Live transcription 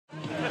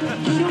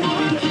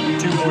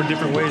more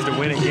different ways to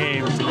win a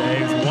game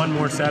today. Is one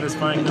more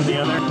satisfying than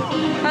the other?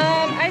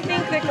 I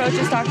think the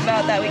coaches talked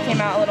about that we came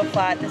out a little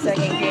flat the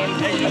second game.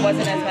 It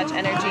wasn't as much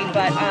energy,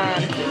 but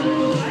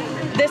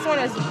this one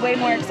was way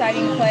more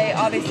exciting to play.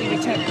 Obviously, we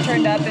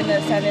turned up in the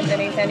 7th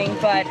and 8th inning,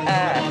 but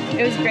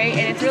it was great,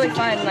 and it's really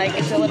fun. Like,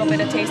 it's a little bit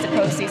of taste of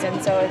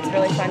postseason, so it's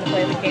really fun to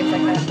play the games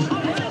like that.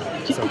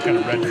 So kind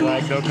of red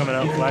flag, though, coming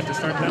out flat to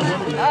start that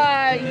one?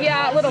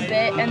 Yeah, a little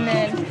bit, and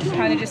then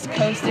kind of just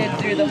coasted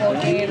through the whole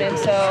game, and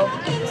so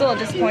it's a little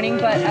disappointing,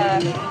 but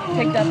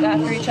picked up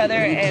after each other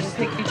and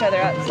picked each other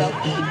up, so.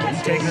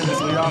 Taking this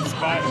leadoff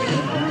spot, you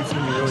seem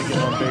to really get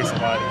on base a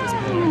lot at this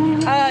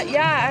point.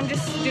 Yeah, I'm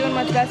just doing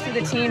what's best for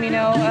the team, you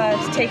know,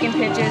 just taking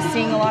pitches,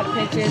 seeing a lot of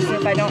pitches.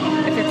 If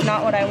it's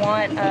not what I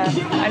want,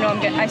 I know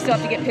I still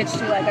have to get pitched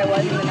to like I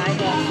was in the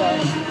 9th, so.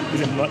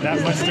 Is it that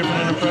much different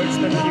an approach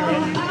than when you were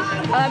in?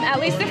 At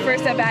least the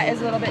first at bat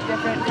is a little bit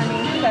different for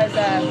me because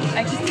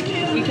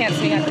you can't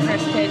swing at the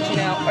first pitch, you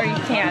know, or you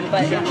can,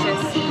 but it's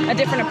just a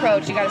different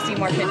approach. You got to see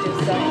more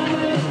pitches. So.